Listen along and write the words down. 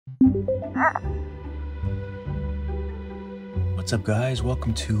What's up guys,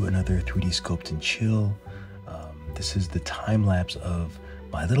 welcome to another 3D Sculpt and Chill. This is the time lapse of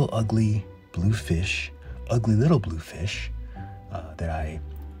my little ugly little blue fish that I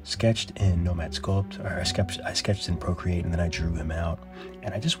sketched in Nomad Sculpt, or I sketched in Procreate, and then I drew him out,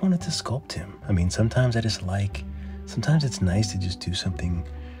 and I just wanted to sculpt him. I mean, sometimes sometimes it's nice to just do something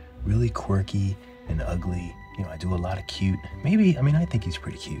really quirky and ugly. You know, I do a lot of cute, I think he's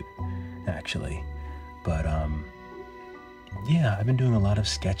pretty cute, actually. But, yeah, I've been doing a lot of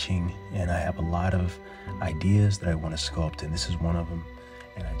sketching, and I have a lot of ideas that I want to sculpt, and this is one of them.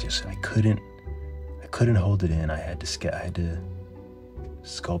 And I couldn't hold it in. I had to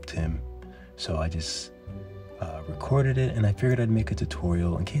sculpt him. So I just recorded it, and I figured I'd make a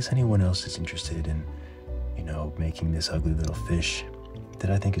tutorial in case anyone else is interested in, you know, making this ugly little fish that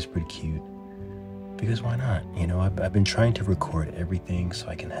I think is pretty cute. Because why not? You know, I've been trying to record everything so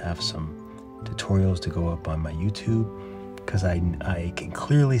I can have some tutorials to go up on my YouTube, because I can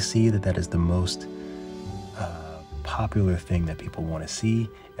clearly see that is the most popular thing that people want to see,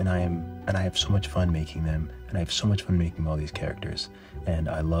 and I have so much fun making them, and I have so much fun making all these characters, and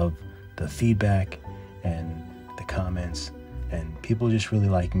I love the feedback and the comments and people just really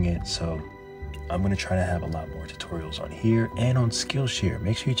liking it. So I'm going to try to have a lot more tutorials on here and on Skillshare.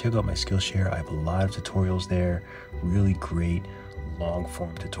 Make sure you check out my Skillshare. I have a lot of tutorials there, really great long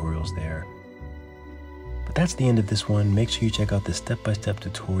form tutorials there. But that's the end of this one. Make sure you check out the step-by-step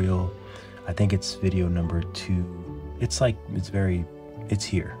tutorial. I think it's video number 2. It's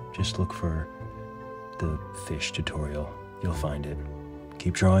here. Just look for the fish tutorial. You'll find it.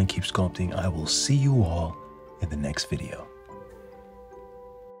 Keep drawing, keep sculpting. I will see you all in the next video.